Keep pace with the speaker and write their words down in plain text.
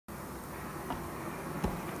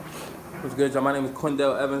What's good, y'all? My name is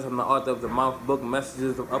Quindell Evans. I'm the author of the Mouth book,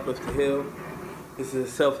 Messages of Uplift to Heal. This is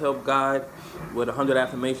a self-help guide with 100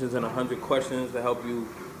 affirmations and 100 questions to help you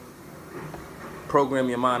program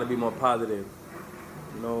your mind to be more positive.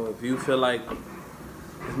 You know, if you feel like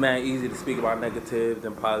it's mad easy to speak about negative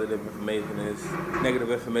than positive information is,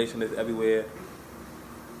 negative information is everywhere.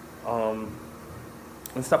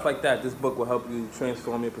 And stuff like that. This book will help you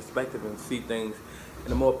transform your perspective and see things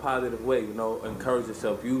in a more positive way. You know, encourage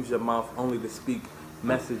yourself. Use your mouth only to speak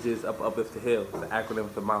messages of Uplift to Heal. It's the acronym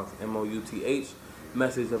for mouth. MOUTH.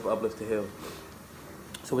 Message of Uplift to Heal.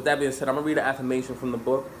 So with that being said, I'm gonna read an affirmation from the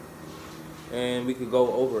book, and we could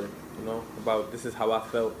go over it. You know, about this is how I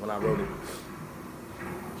felt when I wrote it.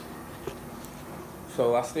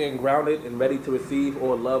 So I stand grounded and ready to receive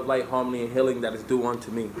all love, light, harmony, and healing that is due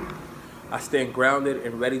unto me. I stand grounded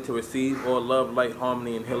and ready to receive all love, light,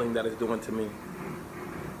 harmony, and healing that is due unto me.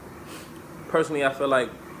 Personally, I feel like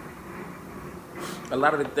a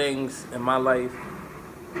lot of the things in my life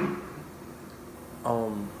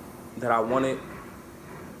that I wanted,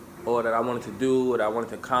 or that I wanted to do, or that I wanted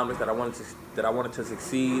to accomplish, that I wanted to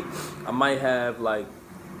succeed, I might have, like,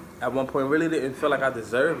 at one point really didn't feel like I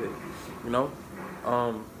deserved it. You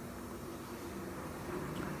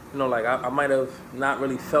know, like I might have not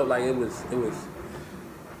really felt like it was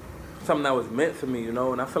something that was meant for me, you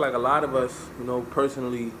know. And I feel like a lot of us, you know,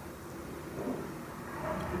 personally,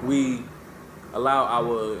 we allow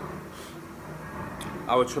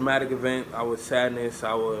our traumatic event, our sadness,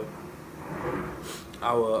 our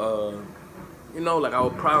you know, like our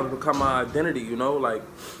problems become our identity, you know. Like,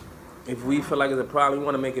 if we feel like it's a problem, we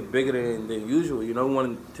want to make it bigger than usual. You know, we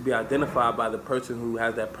want it to be identified by the person who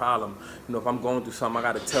has that problem. You know, if I'm going through something, I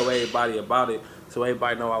got to tell everybody about it so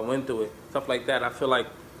everybody know I went through it. Stuff like that. I feel like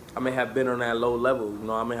I may have been on that low level. You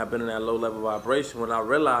know, I may have been on that low level vibration when I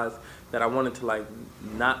realized that I wanted to, like,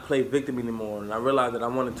 not play victim anymore. And I realized that I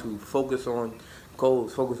wanted to focus on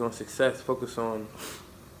goals, focus on success, focus on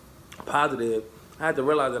positive. I had to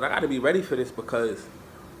realize that I got to be ready for this, because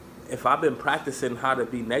if I've been practicing how to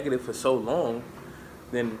be negative for so long,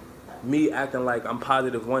 then me acting like I'm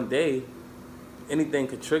positive one day, anything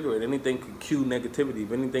could trigger it. Anything could cue negativity.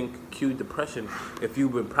 Anything could cue depression. If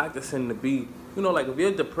you've been practicing to be, you know, like if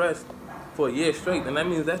you're depressed for a year straight, then that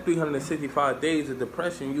means that's 365 days of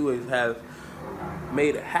depression you have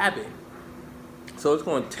made a habit. So it's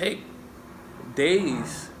going to take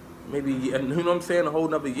days, maybe, you know what I'm saying, a whole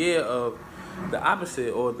nother year of the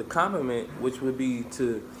opposite, or the complement, which would be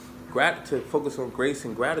to focus on grace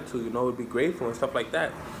and gratitude, you know, to be grateful and stuff like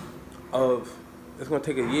that. It's going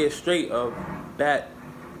to take a year straight of that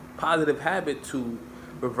positive habit to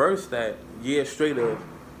reverse that year straight of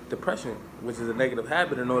depression, which is a negative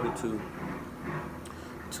habit, in order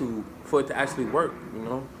for it to actually work, you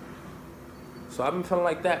know. So I've been feeling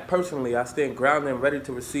like that personally. I stand grounded and ready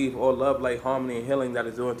to receive all love, light, harmony, and healing that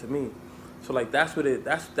is due to me. So, like, that's where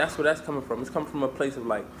that's coming from. It's coming from a place of,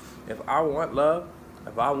 like, if I want love,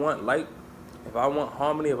 if I want light, if I want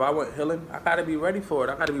harmony, if I want healing, I gotta be ready for it.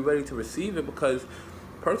 I gotta be ready to receive it, because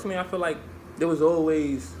personally I feel like there was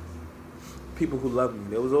always people who loved me.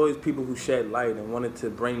 There was always people who shed light and wanted to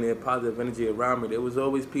bring their positive energy around me. There was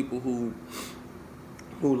always people who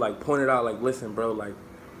like pointed out, like, listen, bro, like,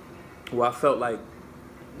 who I felt like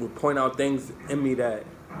would point out things in me that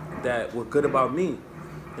were good about me.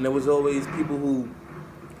 And there was always people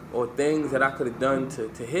or things that I could have done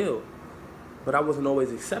to heal. But I wasn't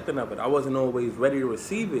always accepting of it. I wasn't always ready to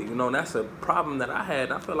receive it, you know, and that's a problem that I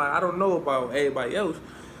had. I feel like, I don't know about everybody else,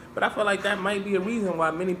 but I feel like that might be a reason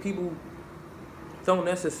why many people don't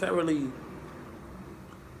necessarily,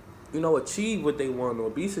 you know, achieve what they want,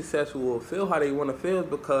 or be successful, or feel how they want to feel,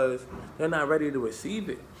 because they're not ready to receive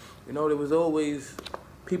it. You know, there was always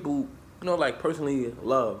people, you know, like, personally,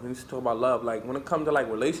 love. We used to talk about love. Like, when it comes to, like,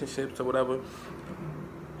 relationships or whatever,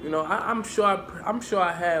 you know, I'm sure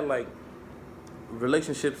I had, like,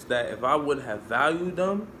 relationships that if I would have valued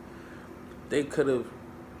them, they could have,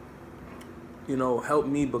 you know, helped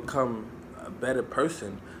me become a better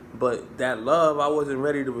person. But that love I wasn't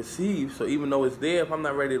ready to receive. So even though it's there, if I'm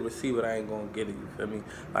not ready to receive it, I ain't gonna get it. You feel me?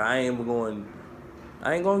 Like, I ain't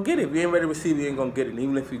gonna get it. If you ain't ready to receive it, you ain't gonna get it. And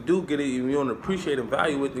even if you do get it, if you don't appreciate and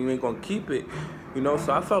value it, then you ain't gonna keep it. You know,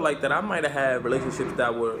 so I felt like that I might have had relationships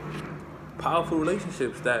that were powerful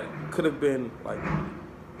relationships that could have been, like,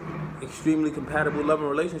 extremely compatible, loving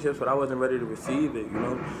relationships, but I wasn't ready to receive it, you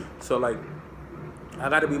know? So, like, I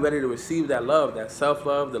got to be ready to receive that love, that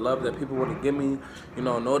self-love, the love that people want to give me, you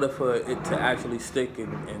know, in order for it to actually stick and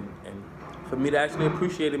for me to actually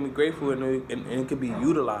appreciate it and be grateful, and it can be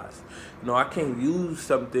utilized. You know, I can't use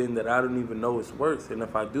something that I don't even know it's worth, and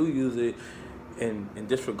if I do use it, and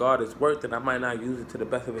disregard its worth, then I might not use it to the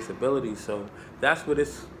best of its ability. So that's where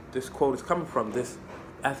this quote is coming from. This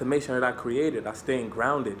affirmation that I created. I stand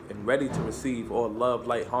grounded and ready to receive all love,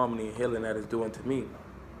 light, harmony, and healing that is doing to me.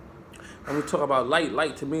 And we talk about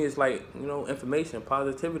light to me is like, information,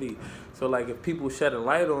 positivity. So like if people shed a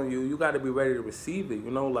light on you, you got to be ready to receive it,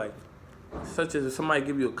 like such as if somebody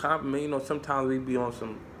give you a compliment, sometimes we be on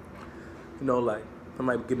some, like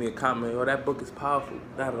somebody give me a compliment, oh, that book is powerful,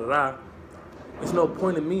 da-da-da. There's no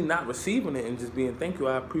point in me not receiving it and just being thank you,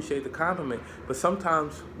 I appreciate the compliment. But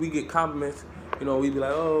sometimes we get compliments, we be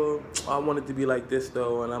like, oh, I want it to be like this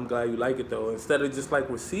though, and I'm glad you like it though. Instead of just like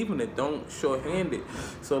receiving it, don't shorthand it.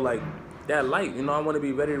 So like that light, I want to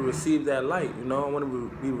be ready to receive that light. I want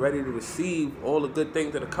to be ready to receive all the good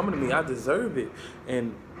things that are coming to me. I deserve it.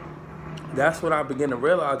 And that's when I begin to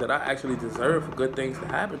realize that I actually deserve for good things to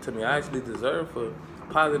happen to me. I actually deserve for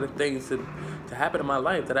positive things to happen in my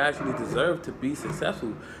life, that I actually deserve to be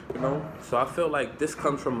successful, So I feel like this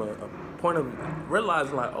comes from a point of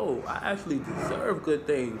realizing like, oh, I actually deserve good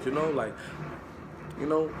things, and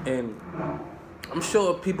I'm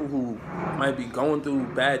sure people who might be going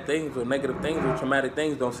through bad things or negative things or traumatic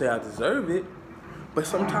things don't say I deserve it, but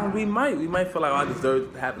sometimes we might feel like, oh, I deserve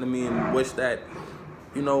it to happen to me, and wish that,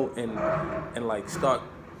 and like start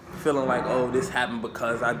feeling like, oh, this happened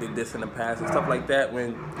because I did this in the past and stuff like that,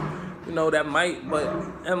 when, that might,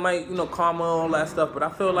 karma, all that stuff. But I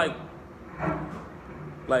feel like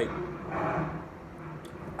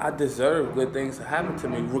I deserve good things to happen to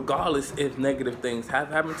me, regardless if negative things have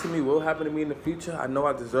happened to me, will happen to me in the future. I know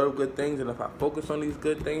I deserve good things, and if I focus on these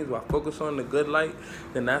good things, or I focus on the good light,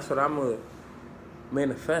 then that's what I'm going to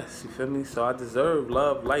manifest, you feel me? So I deserve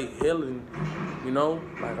love, light, healing,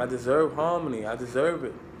 like I deserve harmony. I deserve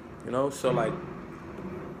it, so like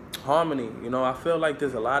harmony, I feel like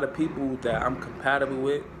there's a lot of people that I'm compatible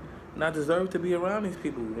with, and I deserve to be around these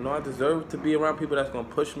people. I deserve to be around people that's going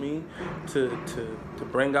to push me to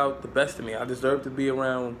bring out the best in me. I deserve to be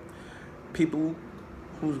around people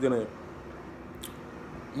who's going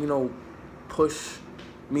to, push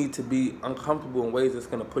me to be uncomfortable in ways that's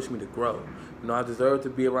going to push me to grow. I deserve to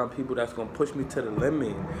be around people that's going to push me to the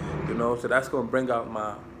limit, so that's going to bring out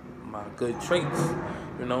my good traits,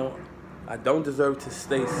 I don't deserve to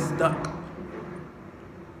stay stuck.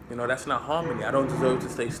 That's not harmony. I don't deserve to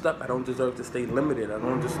stay stuck. I don't deserve to stay limited. I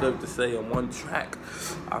don't deserve to stay on one track.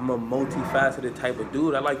 I'm a multifaceted type of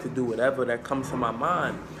dude. I like to do whatever that comes to my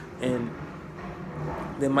mind. And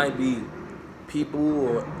there might be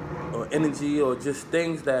people or energy or just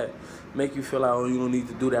things that make you feel like, oh, you don't need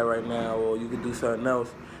to do that right now, or you can do something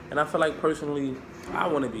else. And I feel like personally, I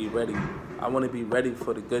want to be ready. I want to be ready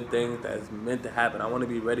for the good things that's meant to happen. I want to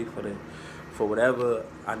be ready for whatever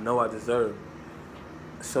I know I deserve.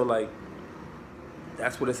 So like,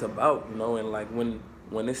 that's what it's about, and like when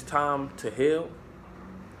it's time to heal,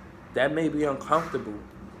 that may be uncomfortable.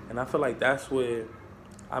 And I feel like that's where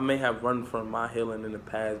I may have run from my healing in the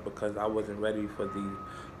past, because I wasn't ready for the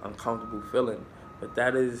uncomfortable feeling. But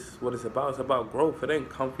that is what it's about. It's about growth. It ain't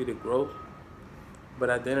comfy to grow.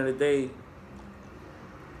 But at the end of the day,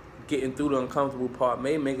 getting through the uncomfortable part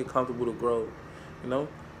may make it comfortable to grow,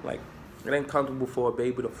 like, it ain't comfortable for a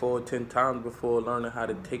baby to fall 10 times before learning how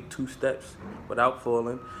to take 2 steps without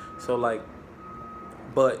falling. So like,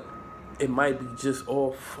 but it might be just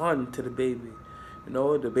all fun to the baby.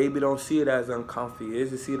 The baby don't see it as uncomfy.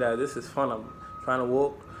 It just see that this is fun. I'm trying to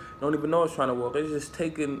walk. Don't even know it's trying to walk.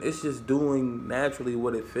 It's just doing naturally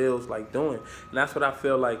what it feels like doing. And that's what I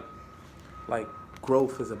feel like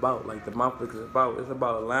growth is about. Like the Mouth Book is about. It's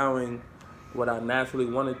about allowing what I naturally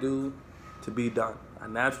want to do to be done. I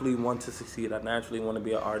naturally want to succeed. I naturally want to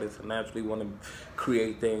be an artist. I naturally want to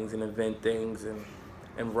create things and invent things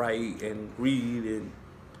and write and read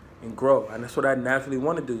and grow. And that's what I naturally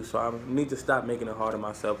want to do. So I need to stop making it hard on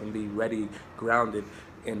myself and be ready, grounded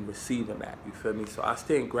in receiving that. You feel me? So I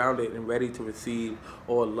stand grounded and ready to receive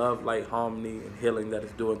all love, light, harmony, and healing that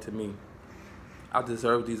is doing to me. I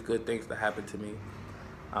deserve these good things to happen to me.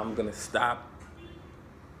 I'm going to stop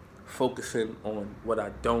focusing on what I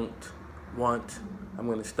don't want. I'm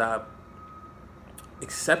going to stop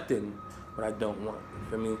accepting what I don't want, you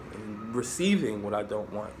feel me? And receiving what I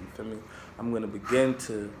don't want, you feel me? I'm going to begin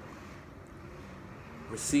to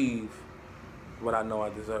receive what I know I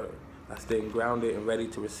deserve. I stay grounded and ready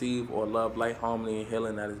to receive all love, light, harmony, and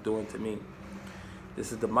healing that is doing to me.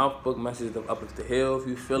 This is the Mouth Book Message of Uplift the Hill. If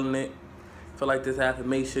you're feeling it, feel like this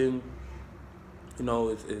affirmation,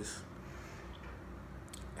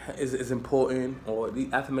 is important, or the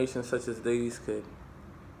affirmations such as these could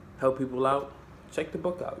help people out, check the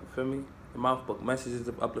book out, you feel me? The Mouth Book, Messages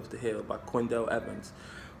of Uplift the Hill by Quindell Evans.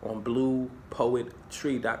 on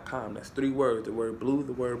bluepoettree.com. That's 3 words. The word blue,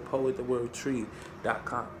 the word poet, the word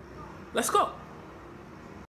tree.com. Let's go.